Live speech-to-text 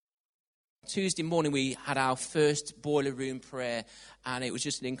Tuesday morning we had our first boiler room prayer, and it was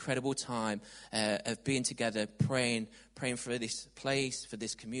just an incredible time of being together, praying for this place, for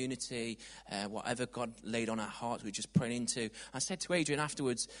this community, whatever God laid on our hearts, we were just praying into. I said to Adrian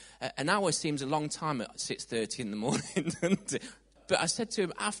afterwards, an hour seems a long time at 6:30 in the morning, but I said to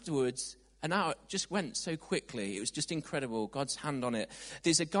him afterwards, an hour just went so quickly. It was just incredible, God's hand on it.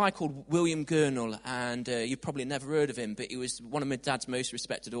 There's a guy called William Gurnall, and you've probably never heard of him, but he was one of my dad's most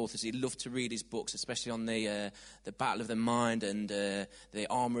respected authors. He loved to read his books, especially on the battle of the mind and the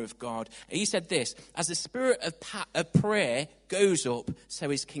armour of God. And he said this: as the spirit of prayer goes up, so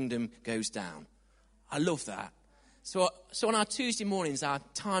his kingdom goes down. I love that. So on our Tuesday mornings, our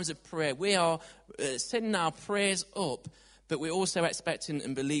times of prayer, we are sending our prayers up, but we're also expecting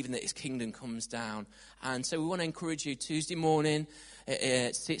and believing that his kingdom comes down. And so we want to encourage you Tuesday morning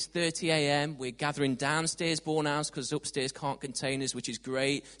at 6:30 a.m. We're gathering downstairs, Bourne House, because upstairs can't contain us, which is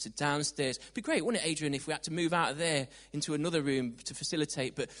great. So downstairs. It'd be great, wouldn't it, Adrian, if we had to move out of there into another room to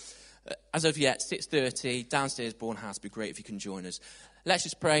facilitate. But as of yet, 6:30, downstairs, Bourne House. It'd be great if you can join us. Let's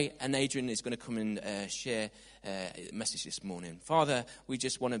just pray, and Adrian is going to come and share a message this morning. Father, we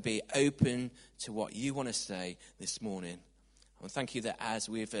just want to be open to what you want to say this morning. And thank you that as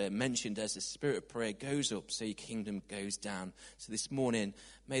we've mentioned, as the spirit of prayer goes up, so your kingdom goes down. So this morning,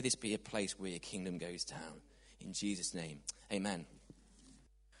 may this be a place where your kingdom goes down. In Jesus' name, amen.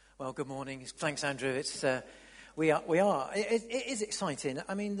 Well, good morning. Thanks, Andrew. We are. It is exciting.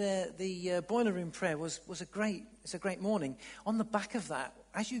 I mean, the boiler room prayer was a great morning. On the back of that,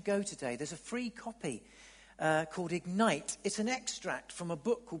 as you go today, there's a free copy called Ignite. It's an extract from a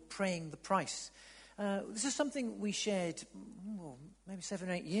book called Praying the Price. This is something we shared maybe 7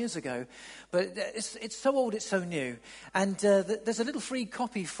 or 8 years ago, but it's so old, it's so new. And there's a little free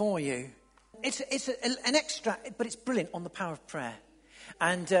copy for you. It's an extract, but it's brilliant on the power of prayer.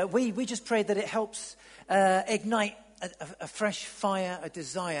 And we just prayed that it helps ignite a fresh fire, a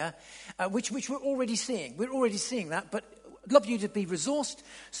desire, which we're already seeing. We're already seeing that, but I'd love you to be resourced,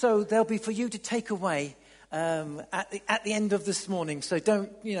 so there'll be for you to take away at the end of this morning. So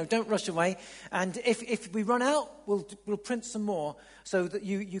don't rush away. And if we run out, we'll print some more so that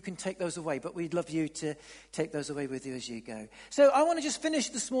you can take those away. But we'd love you to take those away with you as you go. So I want to just finish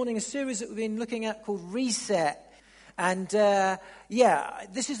this morning a series that we've been looking at called Reset. And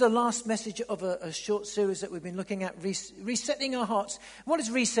this is the last message of a short series that we've been looking at, resetting our hearts. What is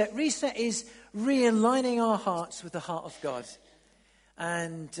reset? Reset is realigning our hearts with the heart of God.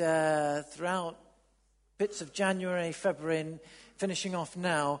 And throughout bits of January, February, and finishing off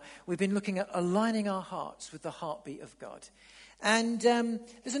now, we've been looking at aligning our hearts with the heartbeat of God. And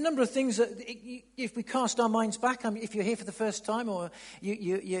there's a number of things that, if we cast our minds back, if you're here for the first time or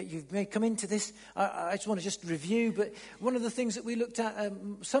you may come into this, I just want to just review. But one of the things that we looked at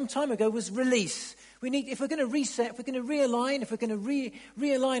some time ago was release. If we're going to reset, if we're going to realign, if we're going to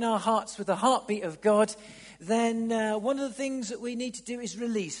realign our hearts with the heartbeat of God, then one of the things that we need to do is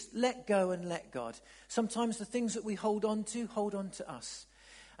release, let go and let God. Sometimes the things that we hold on to us.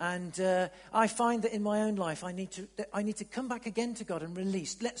 And I find that in my own life, I need to come back again to God and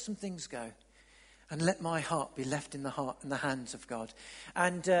release, let some things go, and let my heart be left in the hands of God.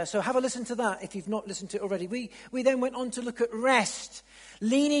 And so have a listen to that if you've not listened to it already. We then went on to look at rest,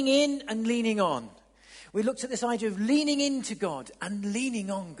 leaning in and leaning on. We looked at this idea of leaning into God and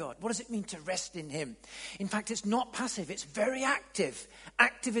leaning on God. What does it mean to rest in him? In fact, it's not passive, it's very active.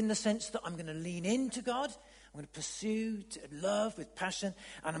 Active in the sense that I'm going to lean into God. I'm going to pursue love with passion,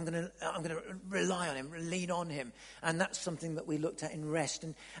 and I'm going to rely on him, lean on him. And that's something that we looked at in rest.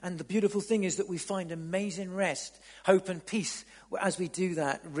 And the beautiful thing is that we find amazing rest, hope and peace as we do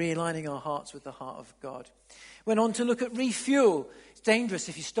that, realigning our hearts with the heart of God. Went on to look at refuel. It's dangerous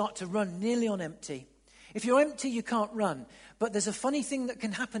if you start to run nearly on empty. If you're empty, you can't run. But there's a funny thing that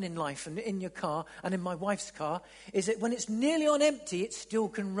can happen in life and in your car and in my wife's car, is that when it's nearly on empty, it still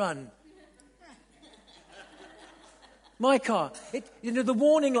can run. My car, the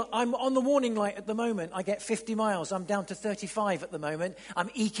warning. I'm on the warning light at the moment. I get 50 miles. I'm down to 35 at the moment. I'm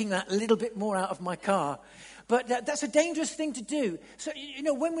eking that little bit more out of my car. But that's a dangerous thing to do. So,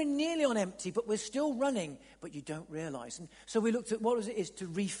 when we're nearly on empty, but we're still running, but you don't realize. And so we looked at what it is to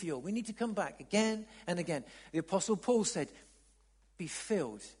refuel. We need to come back again and again. The Apostle Paul said, be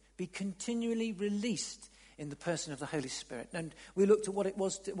filled, be continually released in the person of the Holy Spirit. And we looked at what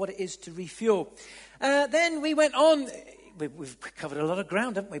it is to refuel. Then we went on. We've covered a lot of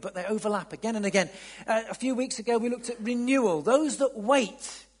ground, haven't we? But they overlap again and again. A few weeks ago, we looked at renewal. Those that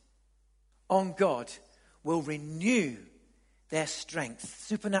wait on God will renew their strength.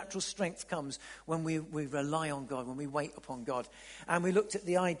 Supernatural strength comes when we rely on God, when we wait upon God. And we looked at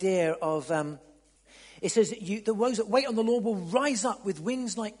the idea of, it says that those that wait on the Lord will rise up with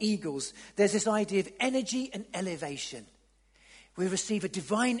wings like eagles. There's this idea of energy and elevation. We receive a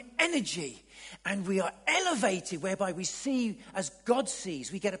divine energy and we are elevated, whereby we see as God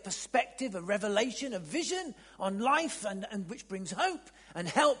sees. We get a perspective, a revelation, a vision on life, and which brings hope and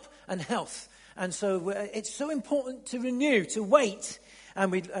help and health. And so it's so important to renew, to wait.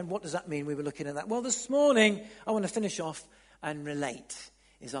 And what does that mean? We were looking at that. Well, this morning, I want to finish off, and relate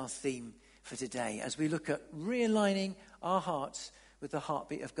is our theme for today, as we look at realigning our hearts with the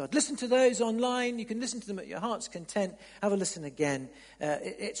heartbeat of God. Listen to those online. You can listen to them at your heart's content. Have a listen again.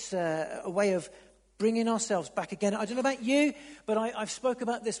 It's a way of bringing ourselves back again. I don't know about you, but I've spoke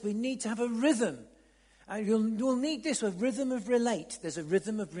about this. We need to have a rhythm. And you'll need this, a rhythm of relate. There's a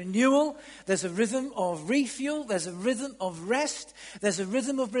rhythm of renewal. There's a rhythm of refuel. There's a rhythm of rest. There's a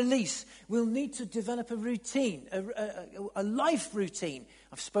rhythm of release. We'll need to develop a routine, a life routine.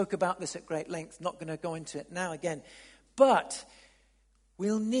 I've spoke about this at great length. Not going to go into it now again. But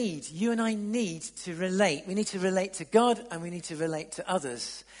you and I need to relate. We need to relate to God and we need to relate to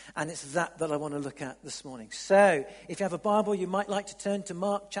others. And it's that I want to look at this morning. So, if you have a Bible, you might like to turn to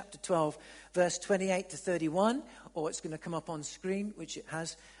Mark chapter 12, verse 28 to 31. Or it's going to come up on screen, which it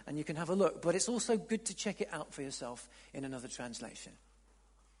has, and you can have a look. But it's also good to check it out for yourself in another translation.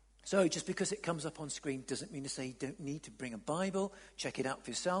 So, just because it comes up on screen doesn't mean to say you don't need to bring a Bible. Check it out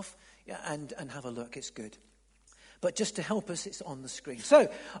for yourself and have a look. It's good. But just to help us, it's on the screen. So,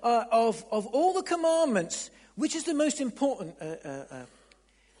 of all the commandments, which is the most important?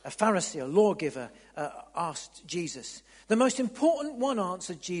 A Pharisee, a lawgiver, asked Jesus. The most important one,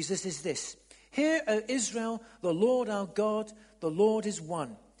 answered Jesus, is this. Hear, O Israel, the Lord our God, the Lord is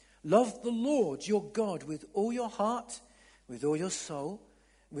one. Love the Lord your God with all your heart, with all your soul,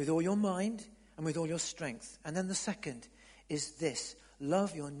 with all your mind, and with all your strength. And then the second is this.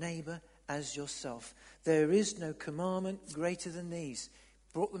 Love your neighbor as yourself. There is no commandment greater than these.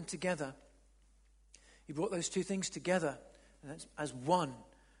 Brought them together. He brought those two things together as one.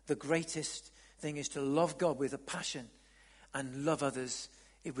 The greatest thing is to love God with a passion and love others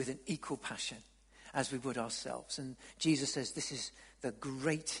with an equal passion as we would ourselves. And Jesus says this is the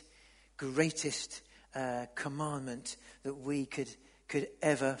greatest commandment that we could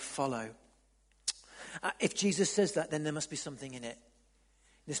ever follow. If Jesus says that, then there must be something in it.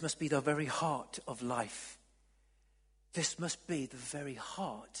 This must be the very heart of life. This must be the very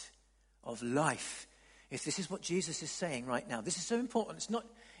heart of life. If this is what Jesus is saying right now, this is so important. It's not,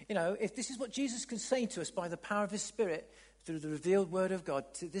 if this is what Jesus can say to us by the power of his Spirit through the revealed word of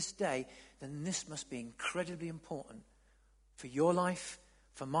God to this day, then this must be incredibly important for your life,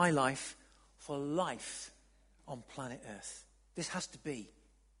 for my life, for life on planet Earth. This has to be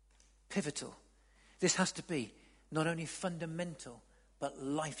pivotal. This has to be not only fundamental, but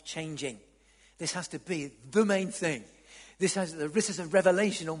life-changing. This has to be the main thing. This is a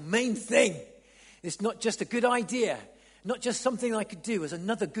revelational main thing. It's not just a good idea, not just something I could do as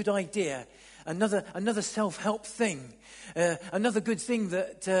another good idea, another self-help thing, another good thing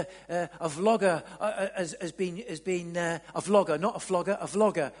that a vlogger has been a vlogger, not a flogger, a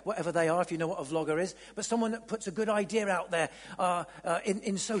vlogger, whatever they are, if you know what a vlogger is, but someone that puts a good idea out there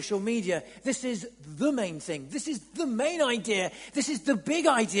in social media. This is the main thing. This is the main idea. This is the big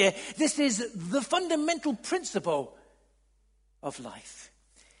idea. This is the fundamental principle of life.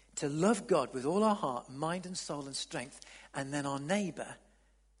 To love God with all our heart, mind and soul and strength, and then our neighbor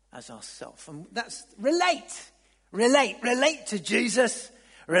as ourself. And that's relate to Jesus,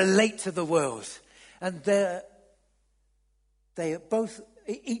 relate to the world. And they are both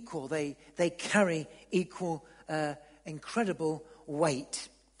equal. They carry equal, incredible weight.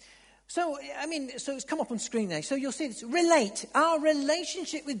 So it's come up on screen there. So you'll see this. Relate. Our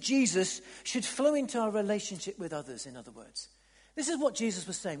relationship with Jesus should flow into our relationship with others, in other words. This is what Jesus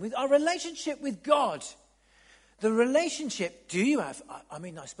was saying. With our relationship with God, the relationship, do you have,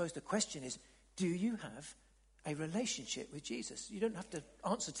 I suppose the question is, do you have a relationship with Jesus? You don't have to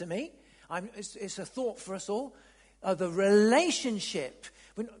answer to me. It's a thought for us all. The relationship,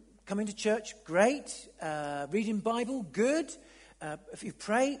 coming to church, great. Reading Bible, good. If you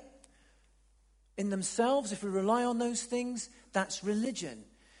pray in themselves, if we rely on those things, that's religion.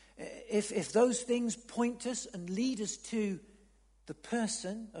 If those things point us and lead us to the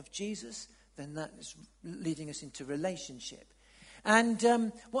person of Jesus, then that is leading us into relationship.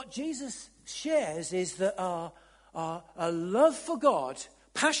 And what Jesus shares is that our love for God,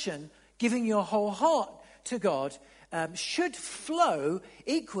 passion, giving your whole heart to God, should flow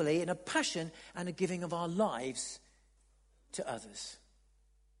equally in a passion and a giving of our lives to others.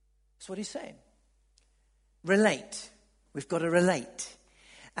 That's what he's saying. Relate. We've got to relate.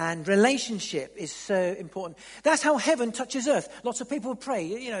 And relationship is so important. That's how heaven touches earth. Lots of people pray,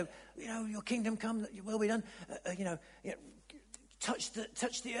 your kingdom come, your will be done. Touch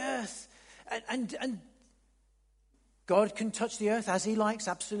the earth. And God can touch the earth as he likes,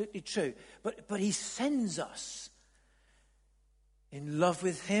 absolutely true. But he sends us in love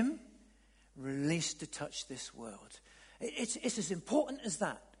with him, released to touch this world. It's as important as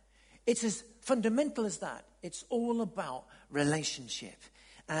that. It's as fundamental as that. It's all about relationship.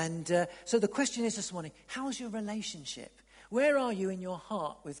 And so the question is this morning, how's your relationship? Where are you in your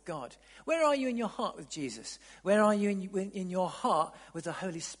heart with God? Where are you in your heart with Jesus? Where are you in your heart with the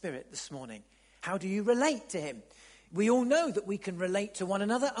Holy Spirit this morning? How do you relate to him? We all know that we can relate to one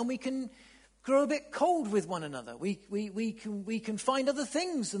another and we can grow a bit cold with one another. We can find other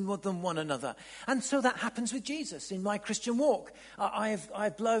things than one another. And so that happens with Jesus in my Christian walk.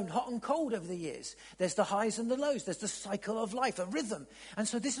 I've blown hot and cold over the years. There's the highs and the lows. There's the cycle of life, a rhythm. And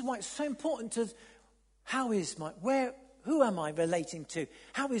so this is why it's so important to who am I relating to?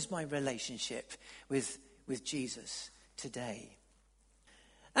 How is my relationship with Jesus today?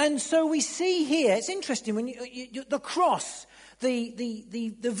 And so we see here, it's interesting, when the cross,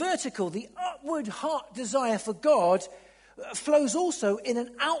 the vertical, the upward heart desire for God flows also in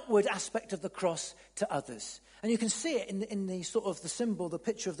an outward aspect of the cross to others. And you can see it in the sort of the symbol, the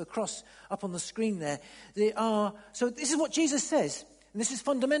picture of the cross up on the screen there. So this is what Jesus says, and this is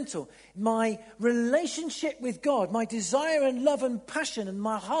fundamental. My relationship with God, my desire and love and passion and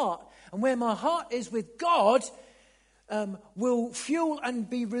my heart, and where my heart is with God, will fuel and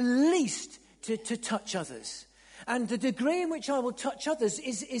be released to touch others. And the degree in which I will touch others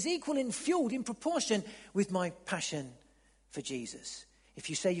is equal and fueled in proportion with my passion for Jesus. If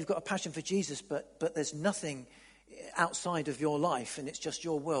you say you've got a passion for Jesus, but there's nothing outside of your life and it's just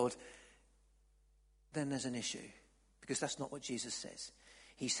your world, then there's an issue. Because that's not what Jesus says.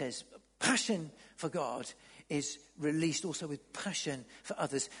 He says passion for God is released also with passion for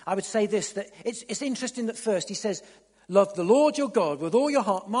others. I would say this, that it's interesting that first he says, love the Lord your God with all your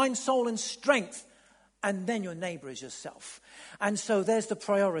heart, mind, soul and strength. And then your neighbor is yourself. And so there's the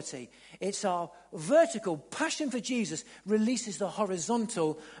priority. It's our vertical passion for Jesus releases the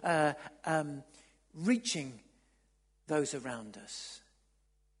horizontal reaching those around us.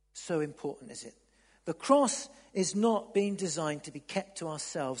 So important is it. The cross is not being designed to be kept to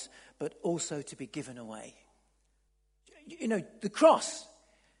ourselves, but also to be given away. The cross.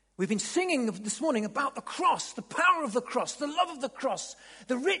 We've been singing this morning about the cross, the power of the cross, the love of the cross,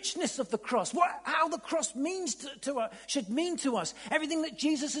 the richness of the cross, how the cross should mean to us, everything that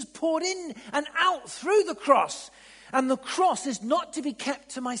Jesus has poured in and out through the cross. And the cross is not to be kept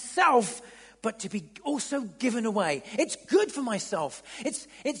to myself, but to be also given away. It's good for myself.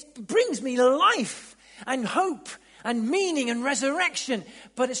 It brings me life and hope and meaning and resurrection.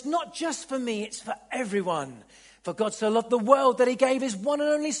 But it's not just for me, it's for everyone. For God so loved the world that he gave his one and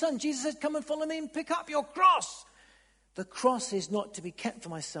only son. Jesus said, come and follow me and pick up your cross. The cross is not to be kept for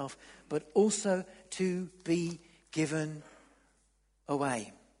myself, but also to be given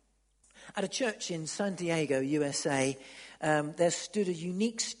away. At a church in San Diego, USA, there stood a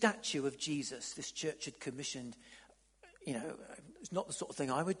unique statue of Jesus. This church had commissioned, it's not the sort of thing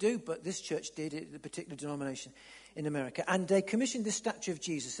I would do, but this church did, a particular denomination in America. And they commissioned this statue of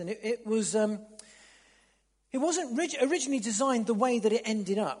Jesus. And it wasn't originally designed the way that it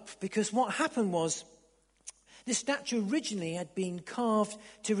ended up, because what happened was this statue originally had been carved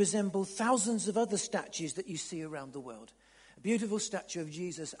to resemble thousands of other statues that you see around the world. A beautiful statue of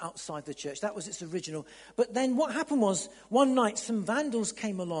Jesus outside the church. That was its original. But then what happened was, one night some vandals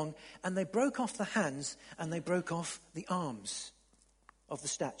came along and they broke off the hands and they broke off the arms of the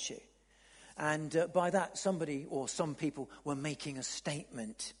statue. And by that, somebody or some people were making a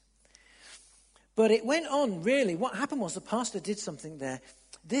statement. But it went on, really. What happened was the pastor did something there.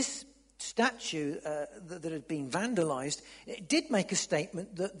 This statue that had been vandalized, it did make a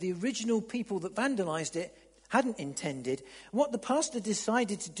statement that the original people that vandalized it hadn't intended. What the pastor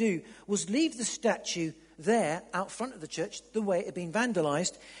decided to do was leave the statue there out front of the church the way it had been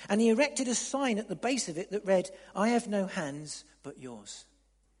vandalized, and he erected a sign at the base of it that read, I have no hands but yours.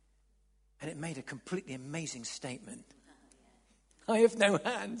 And it made a completely amazing statement. I have no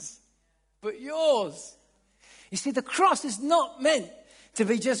hands but yours. You see, the cross is not meant to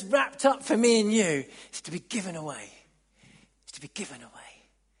be just wrapped up for me and you. It's to be given away. It's to be given away.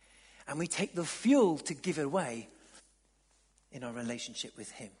 And we take the fuel to give away in our relationship with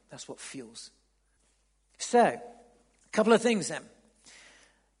him. That's what fuels. So, a couple of things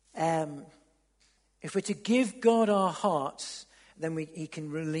then. If we're to give God our hearts, then he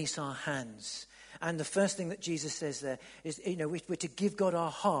can release our hands. And the first thing that Jesus says there is, we're to give God our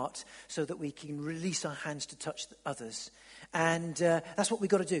heart so that we can release our hands to touch others. And that's what we've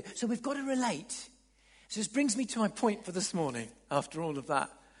got to do. So we've got to relate. So this brings me to my point for this morning, after all of that,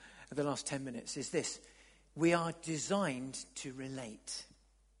 the last 10 minutes, is this. We are designed to relate.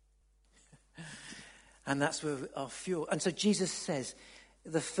 And that's where our fuel. And so Jesus says,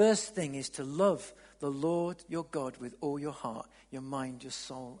 the first thing is to love the Lord your God with all your heart, your mind, your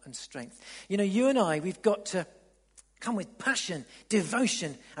soul, and strength. You and I, we've got to come with passion,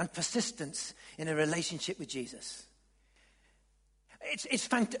 devotion, and persistence in a relationship with Jesus. It's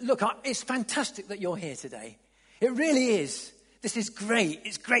fantastic that you're here today. It really is. This is great.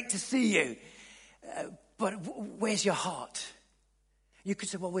 It's great to see you. But where's your heart? You could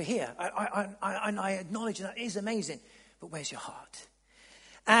say, well, we're here. I acknowledge that is amazing. But where's your heart?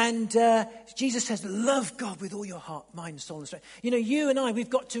 And Jesus says, love God with all your heart, mind, soul, and strength. You and I, we've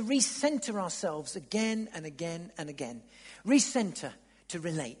got to recenter ourselves again and again and again. Recenter to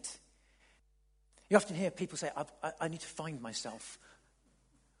relate. You often hear people say, I need to find myself.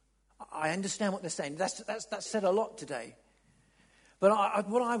 I understand what they're saying. That's said a lot today. But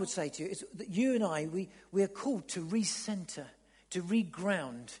what I would say to you is that you and I, we are called to recenter, to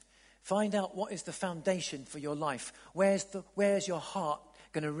reground. Find out what is the foundation for your life. Where's your heart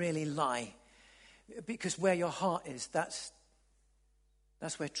going to really lie? Because where your heart is, that's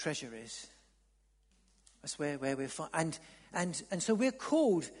where treasure is. That's where we're and so we're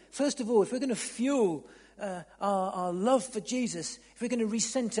called, first of all, if we're going to fuel our love for Jesus, if we're going to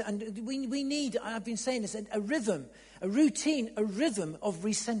recenter, and we need, I've been saying this, a rhythm, a routine, a rhythm of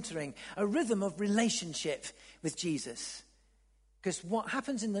recentering, a rhythm of relationship with Jesus. Because what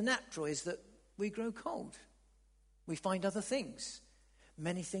happens in the natural is that we grow cold. We find other things.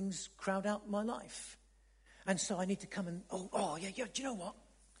 Many things crowd out my life. And so I need to come and, yeah, do you know what?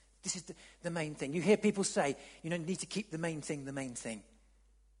 This is the main thing. You hear people say, you need to keep the main thing the main thing.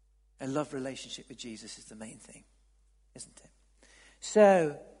 A love relationship with Jesus is the main thing, isn't it?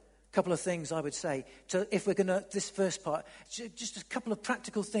 So, a couple of things I would say. If we're going to, this first part, just a couple of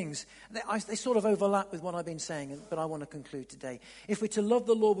practical things. They sort of overlap with what I've been saying, but I want to conclude today. If we're to love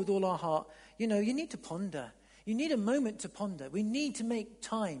the Lord with all our heart, you need to ponder. You need a moment to ponder. We need to make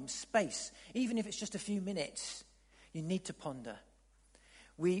time, space, even if it's just a few minutes. You need to ponder.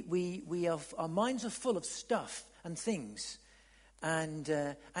 Our minds are full of stuff and things, and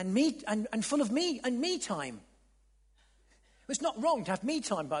full of me and me time. It's not wrong to have me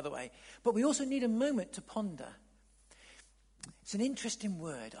time, by the way, but we also need a moment to ponder. It's an interesting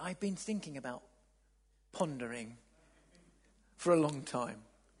word. I've been thinking about pondering for a long time.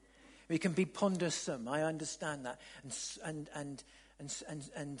 We can be pondersome. I understand that, and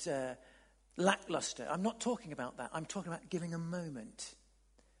lackluster. I'm not talking about that. I'm talking about giving a moment.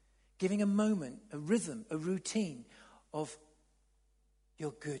 Giving a moment, a rhythm, a routine of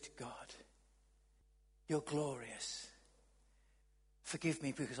you're good, God. You're glorious. Forgive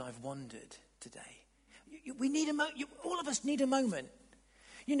me because I've wandered today. We need a moment. All of us need a moment.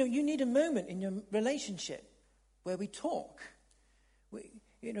 You need a moment in your relationship where we talk. We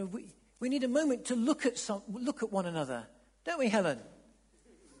need a moment to look at one another, don't we, Helen?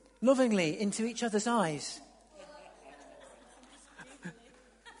 Lovingly into each other's eyes.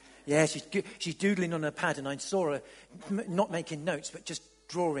 Yeah, she's doodling on her pad, and I saw her not making notes, but just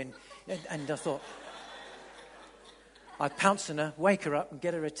drawing. And I thought, I'd pounce on her, wake her up, and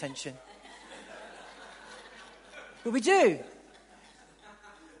get her attention. But we do.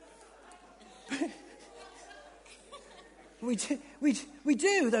 We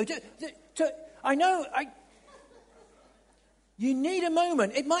do, though. I know. You need a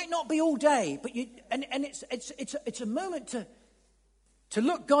moment. It might not be all day, but it's a moment to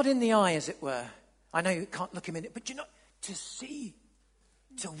look God in the eye, as it were. I know you can't look him in it, but to see,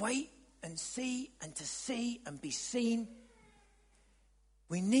 to wait and see and to see and be seen.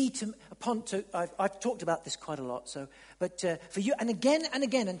 We need to, I've talked about this quite a lot, but for you, and again,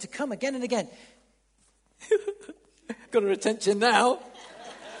 and to come again and again. Got her attention now.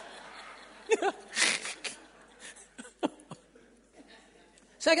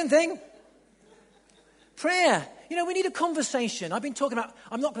 Second thing, prayer. We need a conversation. I'm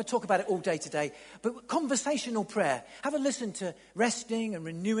not going to talk about it all day today, but conversational prayer. Have a listen to resting and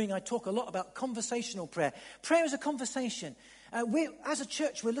renewing. I talk a lot about conversational prayer. Prayer is a conversation. As a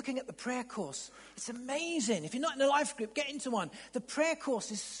church, we're looking at the prayer course. It's amazing. If you're not in a life group, get into one. The prayer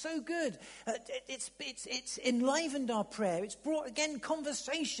course is so good. It's enlivened our prayer. It's brought, again,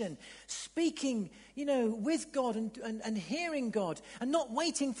 conversation, speaking, with God and hearing God, and not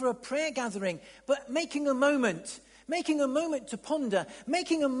waiting for a prayer gathering, but making a moment to ponder,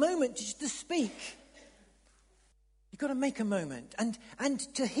 making a moment to speak. You've got to make a moment and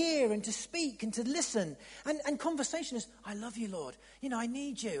to hear and to speak and to listen. And conversation is, I love you, Lord. I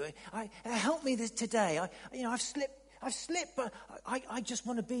need you. Help me today. I've slipped, but I just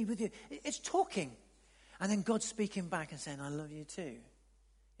want to be with you. It's talking. And then God speaking back and saying, I love you too.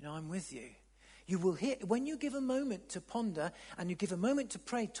 I'm with you. You will hear, when you give a moment to ponder and you give a moment to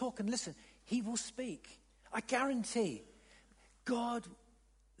pray, talk and listen, he will speak. I guarantee God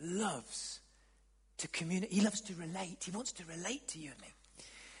loves to communicate. He loves to relate. He wants to relate to you and me.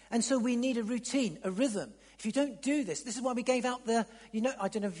 And so we need a routine, a rhythm. If you don't do this is why we gave out I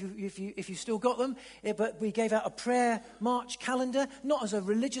don't know if you still got them, but we gave out a prayer march calendar, not as a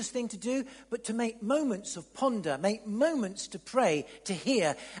religious thing to do, but to make moments of ponder, make moments to pray, to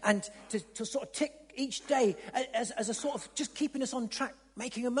hear, and to sort of tick each day as a sort of just keeping us on track,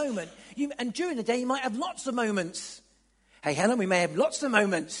 making a moment. And during the day, you might have lots of moments. Hey, Helen, we may have lots of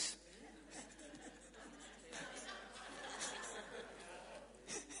moments.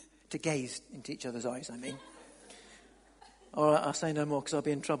 To gaze into each other's eyes, I mean. All right, I'll say no more because I'll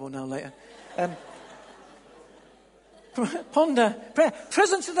be in trouble now later. Ponder, prayer,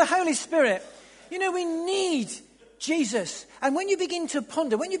 presence of the Holy Spirit. We need Jesus. And when you begin to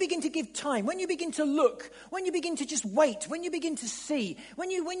ponder, when you begin to give time, when you begin to look, when you begin to just wait, when you begin to see, when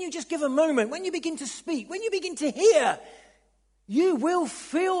you just give a moment, when you begin to speak, when you begin to hear, you will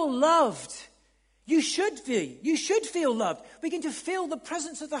feel loved. You should feel loved. Begin to feel the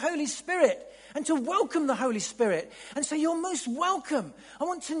presence of the Holy Spirit and to welcome the Holy Spirit and say, you're most welcome. I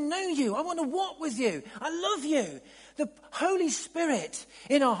want to know you. I want to walk with you. I love you. The Holy Spirit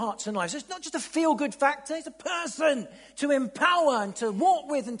in our hearts and lives. It's not just a feel-good factor. It's a person to empower and to walk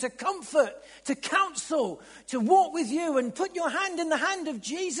with and to comfort, to counsel, to walk with you and put your hand in the hand of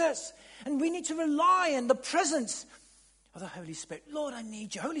Jesus. And we need to rely on the presence of the Holy Spirit. Lord, I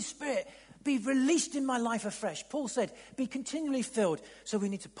need you. Holy Spirit, be released in my life afresh. Paul said, be continually filled. So we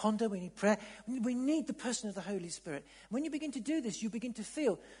need to ponder, we need prayer. We need the person of the Holy Spirit. When you begin to do this, you begin to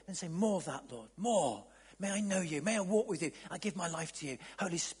feel and say, more of that, Lord, more. May I know you. May I walk with you. I give my life to you.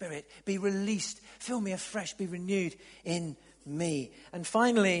 Holy Spirit, be released. Fill me afresh. Be renewed in me. And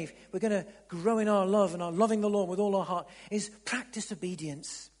finally, we're going to grow in our love and our loving the Lord with all our heart is practice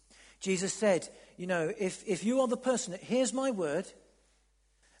obedience. Jesus said, if you are the person that hears my word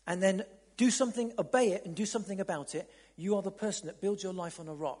and then do something, obey it and do something about it, you are the person that builds your life on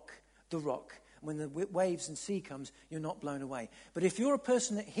a rock, the rock. When the waves and sea comes, you're not blown away. But if you're a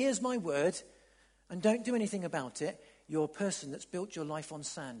person that hears my word and don't do anything about it, you're a person that's built your life on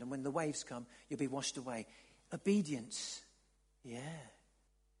sand. And when the waves come, you'll be washed away. Obedience. Yeah.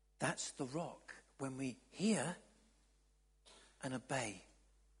 That's the rock. When we hear and obey.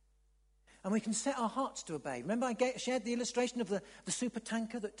 And we can set our hearts to obey. Remember I shared the illustration of the super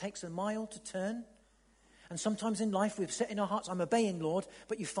tanker that takes a mile to turn? And sometimes in life we've set in our hearts, I'm obeying, Lord,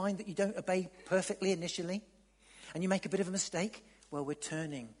 but you find that you don't obey perfectly initially. And you make a bit of a mistake. Well, we're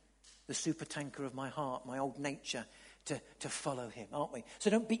turning the super tanker of my heart, my old nature, to follow him, aren't we? So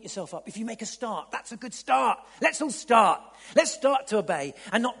don't beat yourself up. If you make a start, that's a good start. Let's all start. Let's start to obey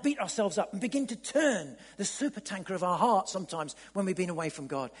and not beat ourselves up and begin to turn the super tanker of our heart sometimes when we've been away from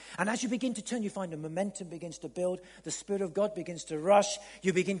God. And as you begin to turn, you find the momentum begins to build. The Spirit of God begins to rush.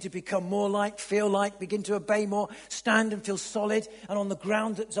 You begin to become more like, feel like, begin to obey more, stand and feel solid. And on the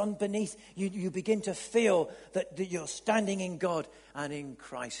ground that's underneath, you begin to feel that you're standing in God and in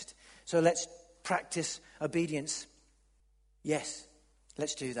Christ. So let's practice obedience. Yes,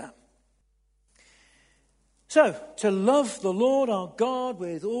 let's do that. So, to love the Lord our God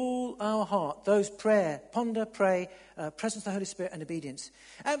with all our heart, those prayer, ponder, pray, presence of the Holy Spirit and obedience.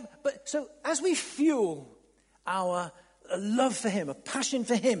 But so as we fuel our love for him, a passion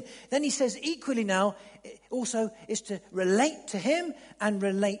for him, then he says equally now also is to relate to him and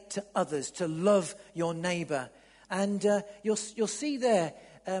relate to others, to love your neighbor. And you'll see there,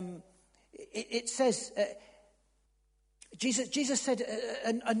 it says... Jesus said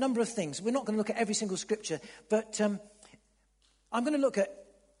a number of things. We're not going to look at every single scripture, but I'm going to look at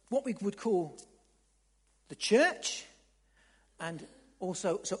what we would call the church and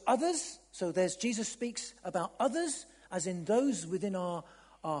also others. So Jesus speaks about others as in those within our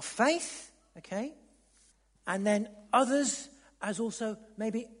faith, okay? And then others as also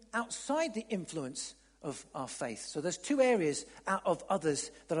maybe outside the influence of our faith. So there's two areas out of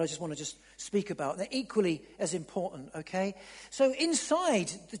others that I just want to just speak about. They're equally as important, okay? So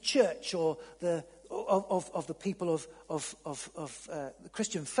inside the church or of the people of the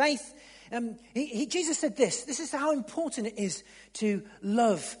Christian faith, Jesus said this. This is how important it is to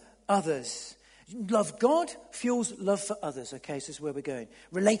love others. Love God fuels love for others. Okay, so this is where we're going.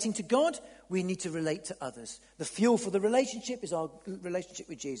 Relating to God, we need to relate to others. The fuel for the relationship is our relationship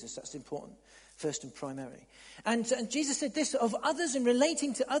with Jesus. That's important, first and primary. And Jesus said this of others and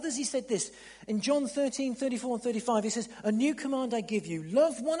relating to others. He said this in John 13:34 and 35. He says, "A new command I give you,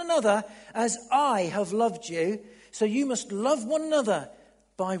 love one another as I have loved you. So you must love one another."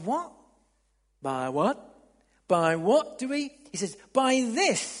 By what? By what? By what do we? He says, "By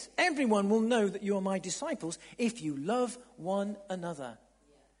this, everyone will know that you are my disciples if you love one another."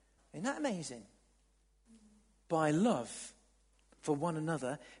 Isn't that amazing? By love for one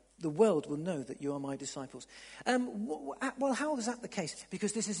another, the world will know that you are my disciples. Well, how is that the case?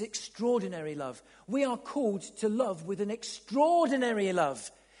 Because this is extraordinary love. We are called to love with an extraordinary love.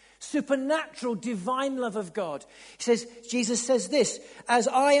 Supernatural, divine love of God. He says, Jesus says this, "As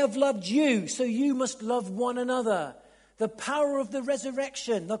I have loved you, so you must love one another." The power of the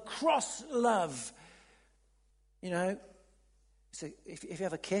resurrection, the cross love. You know, so if you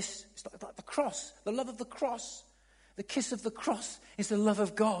have a kiss, it's like the cross, the love of the cross. The kiss of the cross is the love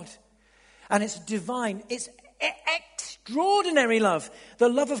of God. And it's divine. It's extraordinary love. The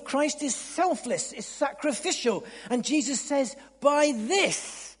love of Christ is selfless, is sacrificial. And Jesus says, by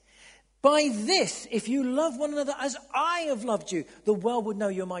this, if you love one another as I have loved you, the world would know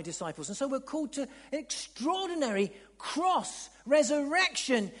you're my disciples. And so we're called to extraordinary cross,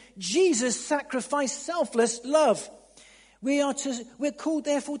 resurrection, Jesus sacrifice, selfless love. We're called,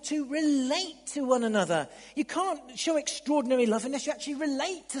 therefore, to relate to one another. You can't show extraordinary love unless you actually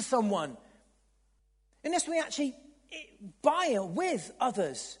relate to someone. Unless we actually buy with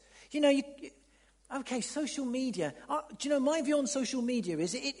others. You know, okay, social media. Do you know, my view on social media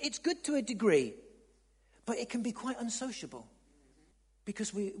is it's good to a degree, but it can be quite unsociable.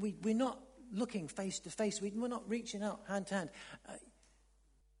 Because we're not looking face to face. We're not reaching out hand to hand.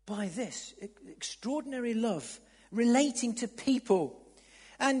 By this, extraordinary love, relating to people.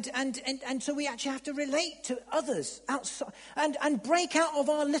 And so we actually have to relate to others outside and break out of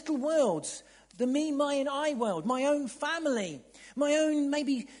our little worlds. The me, my, and I world, my own family, my own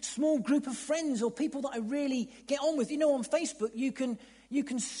maybe small group of friends or people that I really get on with. You know, on Facebook, you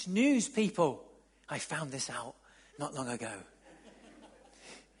can snooze people. I found this out not long ago.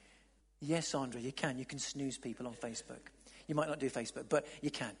 Yes, Andra, you can. You can snooze people on Facebook. You might not do Facebook, but you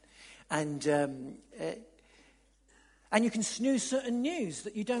can. And you can snooze certain news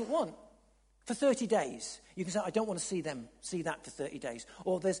that you don't want for 30 days. You can say, I don't want to see that for 30 days.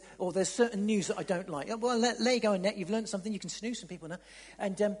 Or there's certain news that I don't like. Well, there you go, Annette. You've learned something. You can snooze some people now.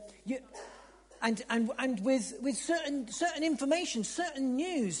 And with certain information, certain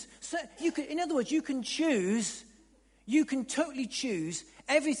news, in other words, you can choose. You can totally choose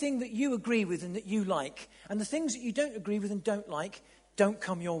everything that you agree with and that you like. And the things that you don't agree with and don't like don't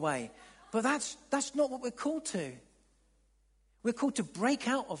come your way. But that's not what we're called to. We're called to break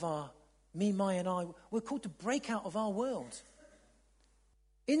out of our me, my, and I. We're called to break out of our world.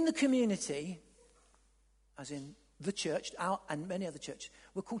 In the community, as in the church and many other churches,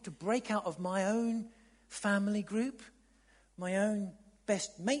 we're called to break out of my own family group, my own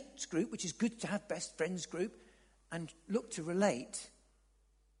best mates group, which is good to have best friends group, and look to relate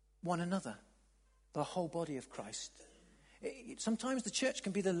one another, the whole body of Christ. Sometimes the church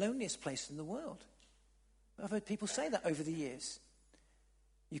can be the loneliest place in the world. I've heard people say that over the years.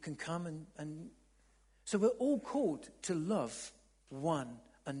 You can come and... So we're all called to love one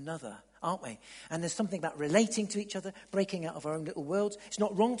another, aren't we? And there's something about relating to each other, breaking out of our own little worlds. It's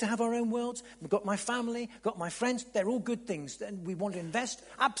not wrong to have our own worlds. We've got my family, got my friends. They're all good things. And we want to invest,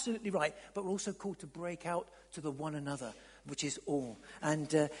 absolutely right. But we're also called to break out to the one another, which is all.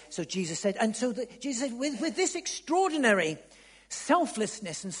 And so Jesus said, with this extraordinary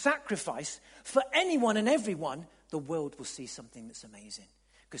selflessness and sacrifice for anyone and everyone, the world will see something that's amazing.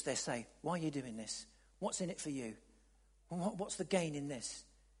 Because they say, why are you doing this? What's in it for you? What's the gain in this?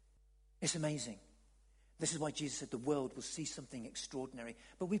 It's amazing. This is why Jesus said the world will see something extraordinary.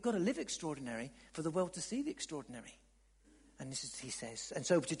 But we've got to live extraordinary for the world to see the extraordinary. And this is, he says. And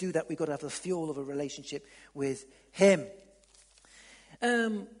so to do that, we've got to have the fuel of a relationship with him.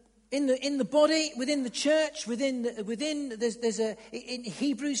 in the body, within the church, in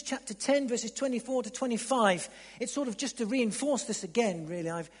Hebrews chapter 10, verses 24 to 25, it's sort of just to reinforce this again, really.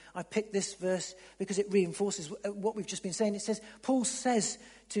 I picked this verse because it reinforces what we've just been saying. It says, Paul says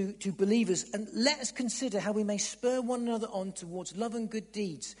to believers, and let us consider how we may spur one another on towards love and good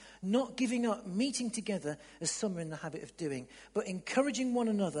deeds, not giving up meeting together as some are in the habit of doing, but encouraging one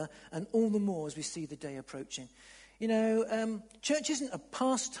another, and all the more as we see the day approaching. You know, church isn't a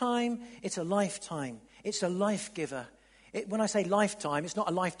pastime, it's a lifetime. It's a life giver. When I say lifetime, it's not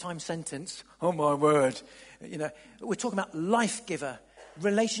a lifetime sentence. Oh, my word. You know, we're talking about life giver,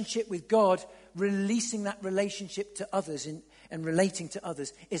 relationship with God, releasing that relationship to others and relating to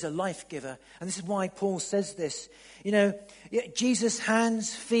others is a life giver. And this is why Paul says this. You know, Jesus'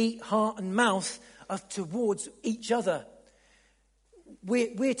 hands, feet, heart, and mouth are towards each other.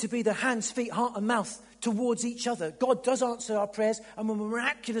 We're to be the hands, feet, heart, and mouth towards each other. God does answer our prayers, and we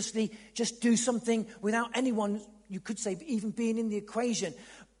miraculously just do something without anyone, you could say, even being in the equation.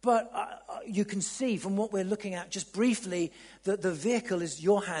 But you can see from what we're looking at just briefly that the vehicle is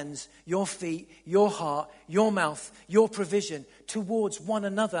your hands, your feet, your heart, your mouth, your provision towards one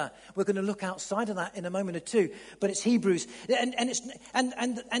another. We're going to look outside of that in a moment or two. But it's Hebrews. And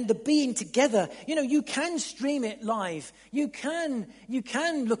the being together, you know, you can stream it live. You can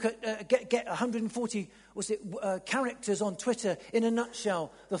look at, get 140 characters on Twitter in a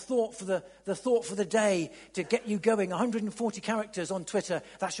nutshell, the thought for the day to get you going. 140 characters on Twitter,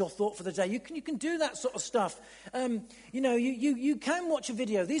 that's your thought for the day. You can do that sort of stuff. You can watch a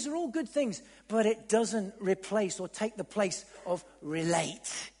video. These are all good things, but it doesn't replace or take the place of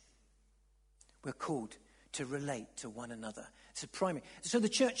relate. We're called to relate to one another. It's a primary. So the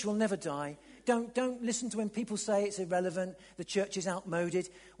church will never die. Don't listen to when people say it's irrelevant, the church is outmoded.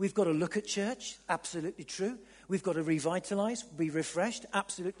 We've got to look at church, absolutely true. We've got to revitalize, be refreshed,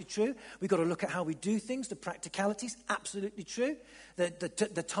 absolutely true. We've got to look at how we do things, the practicalities, absolutely true.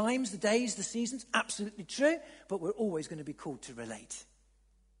 The times, the days, the seasons, absolutely true. But we're always going to be called to relate,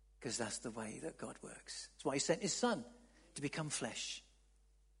 because that's the way that God works. That's why he sent his son to become flesh.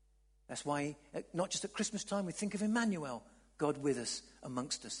 That's why, not just at Christmas time, we think of Emmanuel, God with us,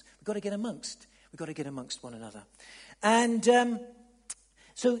 amongst us. We've got to get amongst. We've got to get amongst one another. And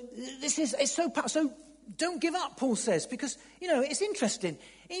so it's so don't give up, Paul says, because, you know, it's interesting.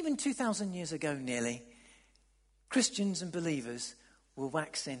 Even 2,000 years ago nearly, Christians and believers were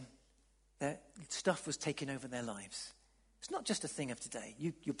waxing. Their stuff was taking over their lives. It's not just a thing of today.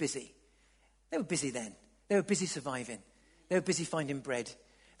 You're busy. They were busy then. They were busy surviving. They were busy finding bread.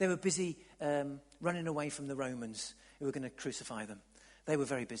 They were busy running away from the Romans who were going to crucify them. They were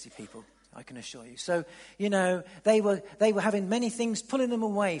very busy people, I can assure you. So, you know, they were having many things pulling them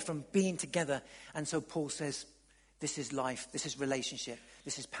away from being together. And so Paul says, this is life, this is relationship,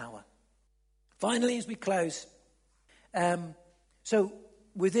 this is power. Finally, as we close, so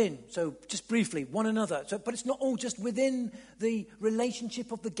just briefly, one another. But it's not all just within the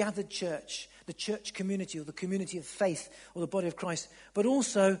relationship of the gathered church, the church community or the community of faith or the body of Christ. But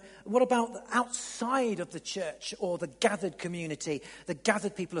also, what about outside of the church or the gathered community, the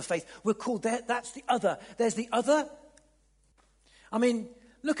gathered people of faith? We're called there. That's the other. There's the other. I mean,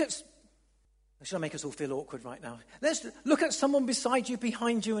 should I make us all feel awkward right now? Let's look at someone beside you,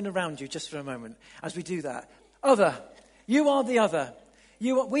 behind you, and around you just for a moment as we do that. Other. You are the other.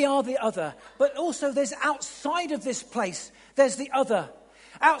 We are the other. But also there's outside of this place, there's the other.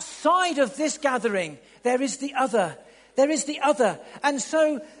 Outside of this gathering, there is the other. There is the other. And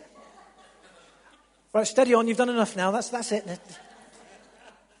so, right, steady on, you've done enough now. That's it.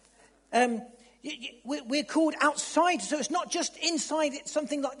 We're called outside, so it's not just inside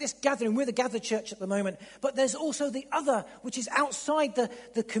something like this gathering. We're the gathered church at the moment, but there's also the other, which is outside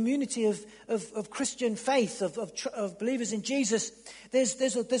the community of Christian faith, of believers in Jesus.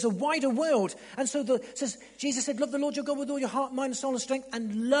 There's a wider world. And so Jesus said, love the Lord your God with all your heart, mind, soul, and strength,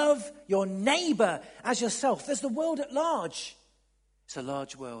 and love your neighbor as yourself. There's the world at large. It's a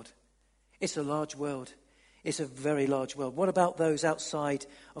large world. It's a large world. It's a very large world. What about those outside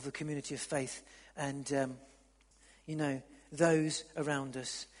of the community of faith and, those around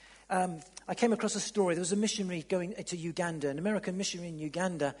us? I came across a story. There was a missionary going to Uganda, an American missionary in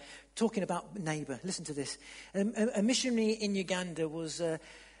Uganda, talking about neighbor. Listen to this. A missionary in Uganda was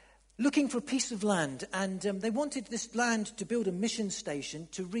looking for a piece of land, and they wanted this land to build a mission station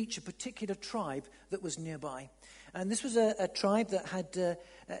to reach a particular tribe that was nearby. And this was a tribe that had,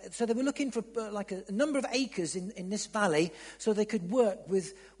 so they were looking for a number of acres in this valley so they could work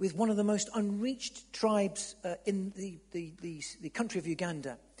with one of the most unreached tribes in the country of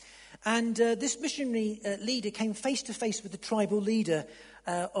Uganda. And this missionary leader came face to face with the tribal leader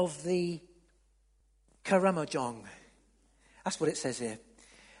of the Karamojong. That's what it says here.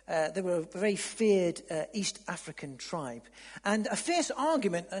 They were a very feared East African tribe. And a fierce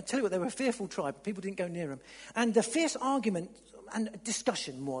argument, I tell you what, they were a fearful tribe. People didn't go near them. And a fierce argument and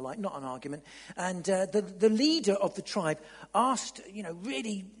discussion, more like, not an argument. And the leader of the tribe asked,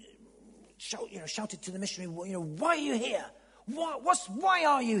 really shouted to the missionary, why are you here? Why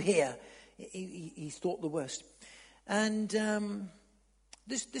are you here? He thought the worst. And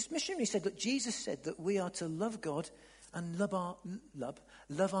this missionary said that Jesus said that we are to love God and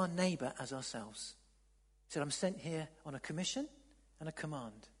love our neighbour as ourselves. He said, I'm sent here on a commission and a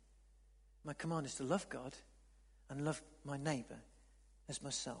command. My command is to love God and love my neighbour as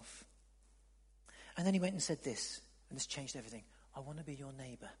myself. And then he went and said this, and this changed everything. I want to be your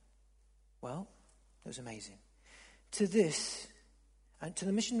neighbour. Well, it was amazing. To this, and to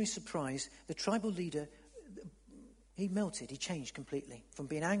the missionary's surprise, the tribal leader, he melted, he changed completely from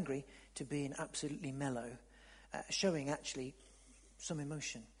being angry to being absolutely mellow, showing actually some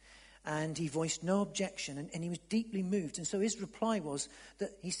emotion. And he voiced no objection, and he was deeply moved. And so his reply was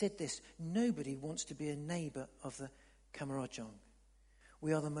that he said this: nobody wants to be a neighbour of the Kamarojong.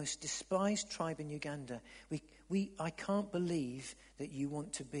 We are the most despised tribe in Uganda. I can't believe that you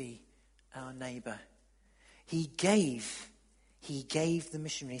want to be our neighbour. He gave the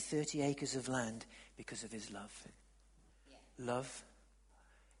missionary 30 acres of land because of his love. Yeah. Love,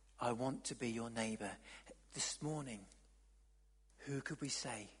 I want to be your neighbour. This morning, who could we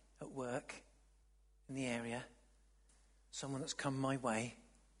say at work, in the area, someone that's come my way,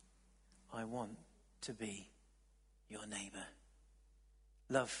 I want to be your neighbour.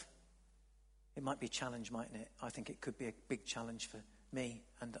 Love. It might be a challenge, mightn't it? I think it could be a big challenge for me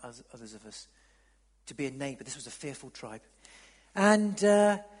and others of us. To be a neighbour. This was a fearful tribe. And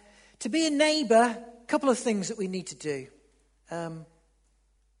to be a neighbour, a couple of things that we need to do.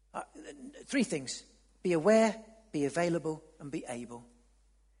 3 things. Be aware, be available, and be able.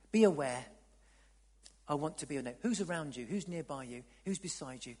 Be aware. I want to be a neighbour. Who's around you? Who's nearby you? Who's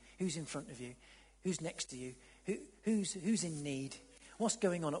beside you? Who's in front of you? Who's next to you? Who's in need? What's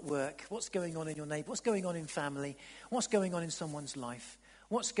going on at work? What's going on in your neighbour? What's going on in family? What's going on in someone's life?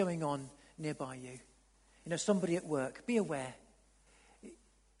 What's going on nearby you? Somebody at work. Be aware.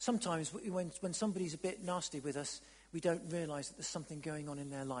 Sometimes when somebody's a bit nasty with us, we don't realise that there's something going on in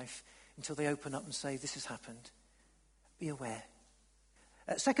their life until they open up and say, this has happened. Be aware.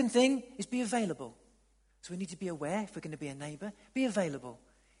 Second thing is be available. So we need to be aware if we're going to be a neighbour. Be available.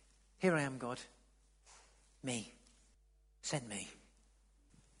 Here I am, God. Me. Send me.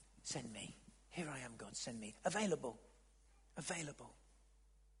 Send me. Here I am, God. Send me. Available. Available.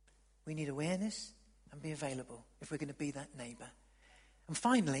 We need awareness and be available if we're going to be that neighbour. And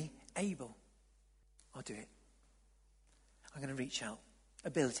finally, able. I'll do it. I'm going to reach out.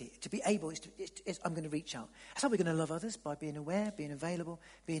 Ability. To be able is I'm going to reach out. That's how we're going to love others, by being aware, being available,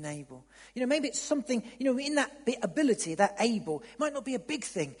 being able. Maybe it's something, in that ability, that able, it might not be a big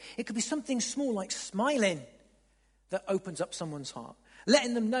thing. It could be something small like smiling that opens up someone's heart.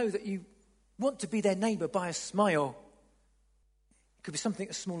 Letting them know that you want to be their neighbour by a smile. It could be something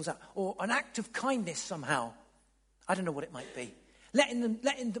as small as that. Or an act of kindness somehow. I don't know what it might be.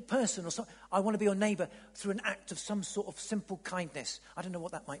 Letting the person or something, I want to be your neighbour through an act of some sort of simple kindness. I don't know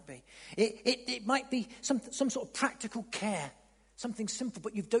what that might be. It might be some sort of practical care. Something simple,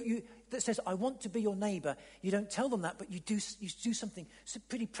 but that says, I want to be your neighbour. You don't tell them that, but you do something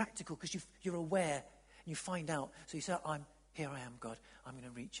pretty practical because you're aware and you find out. So you say, here I am, God. I'm going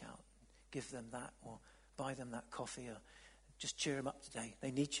to reach out, give them that, or buy them that coffee, or just cheer them up today.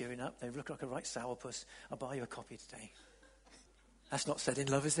 They need cheering up. They look like a right sourpuss. I'll buy you a coffee today. That's not said in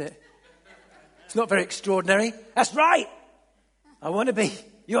love, is it? It's not very extraordinary. That's right. I want to be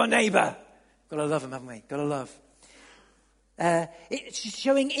your neighbour. Got to love them, haven't we? Got to love. It's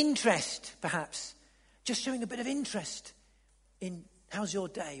showing interest, perhaps. Just showing a bit of interest in how's your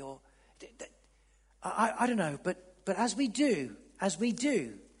day, or I don't know. But as we do,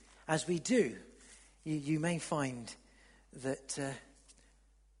 you may find that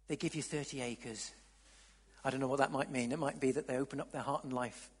they give you 30 acres. I don't know what that might mean. It might be that they open up their heart and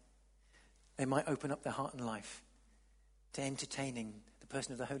life. They might open up their heart and life to entertaining the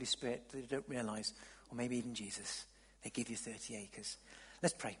person of the Holy Spirit that they don't realise, or maybe even Jesus. They give you 30 acres.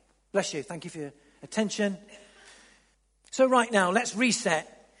 Let's pray. Bless you. Thank you for your attention. So right now, let's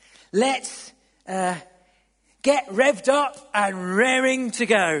reset. Let's get revved up and raring to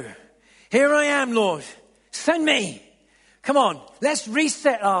go. Here I am, Lord. Send me. Come on, let's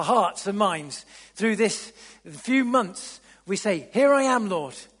reset our hearts and minds through this few months. We say, here I am,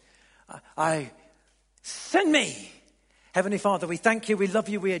 Lord. Send me. Heavenly Father, we thank you, we love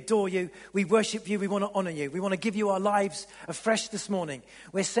you, we adore you, we worship you, we want to honor you. We want to give you our lives afresh this morning.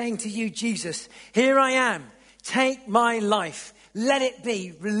 We're saying to you, Jesus, here I am. Take my life. Let it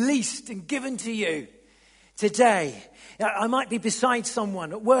be released and given to you today. I might be beside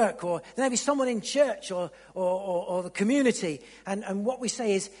someone at work, or there may be someone in church or the community. And what we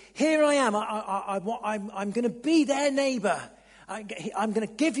say is, here I am. I'm going to be their neighbor. I'm going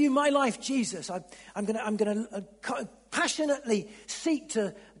to give you my life, Jesus. I'm going to passionately seek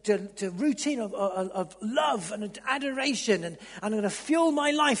to routine of love and adoration, and I'm going to fuel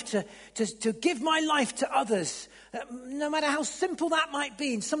my life to give my life to others. No matter how simple that might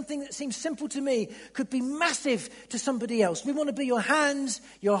be, and something that seems simple to me could be massive to somebody else. We want to be your hands,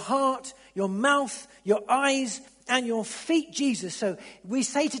 your heart, your mouth, your eyes, and your feet, Jesus. So we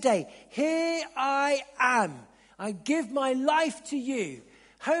say today, here I am. I give my life to you.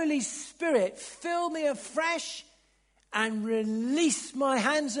 Holy Spirit, fill me afresh and release my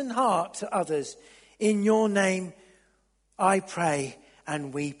hands and heart to others. In your name, I pray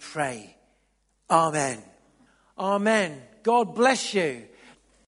and we pray. Amen. Amen. God bless you.